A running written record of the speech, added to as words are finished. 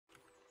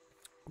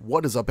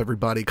What is up,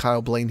 everybody?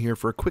 Kyle Blaine here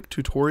for a quick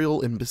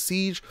tutorial in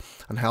Besiege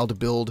on how to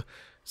build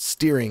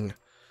steering,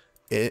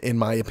 in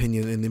my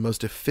opinion, in the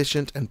most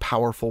efficient and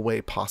powerful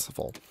way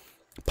possible.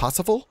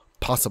 Possible.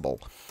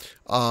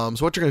 So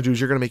what you're going to do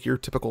is you're going to make your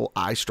typical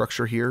eye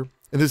structure here.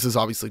 And this is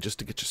obviously just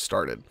to get you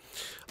started.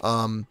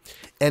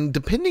 And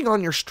depending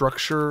on your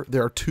structure,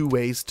 there are two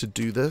ways to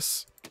do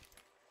this.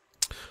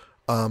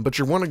 But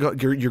you're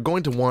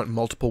going to want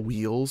multiple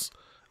wheels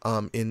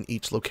in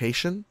each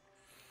location.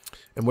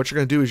 And what you're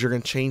going to do is you're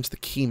going to change the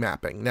key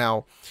mapping.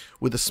 Now,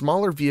 with a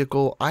smaller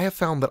vehicle, I have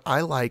found that I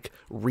like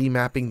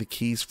remapping the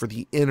keys for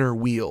the inner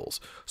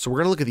wheels. So we're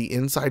going to look at the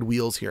inside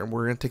wheels here, and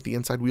we're going to take the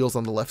inside wheels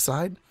on the left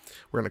side.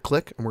 We're going to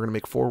click, and we're going to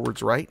make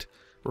forwards right,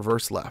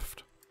 reverse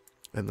left.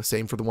 And the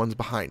same for the ones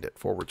behind it.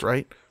 Forwards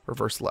right,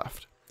 reverse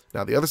left.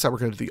 Now the other side, we're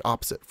going to do the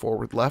opposite.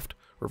 Forward left,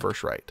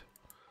 reverse right.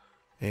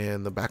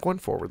 And the back one,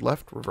 forward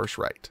left, reverse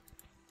right.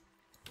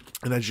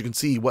 And as you can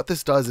see, what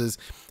this does is,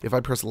 if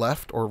I press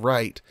left or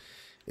right,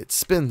 it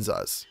spins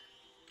us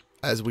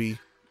as we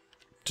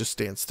just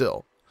stand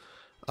still.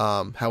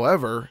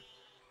 However,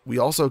 we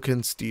also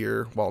can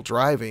steer while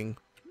driving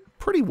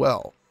pretty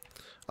well.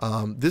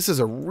 This is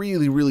a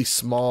really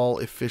small,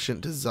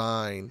 efficient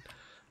design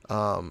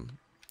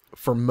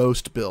for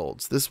most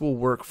builds. This will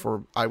work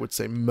for, I would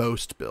say,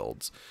 most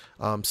builds.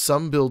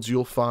 Some builds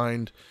you'll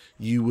find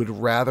you would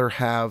rather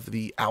have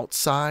the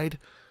outside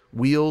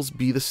wheels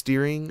be the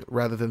steering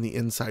rather than the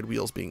inside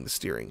wheels being the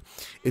steering.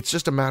 It's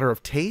just a matter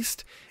of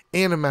taste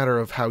and a matter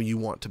of how you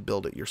want to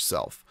build it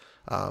yourself.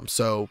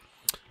 So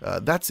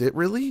that's it,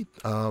 really.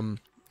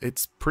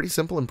 It's pretty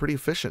simple and pretty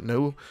efficient.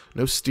 No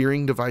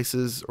steering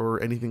devices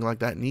or anything like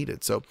that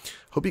needed. So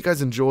hope you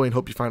guys enjoy and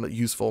hope you find it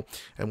useful,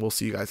 and we'll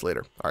see you guys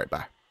later. All right,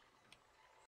 bye.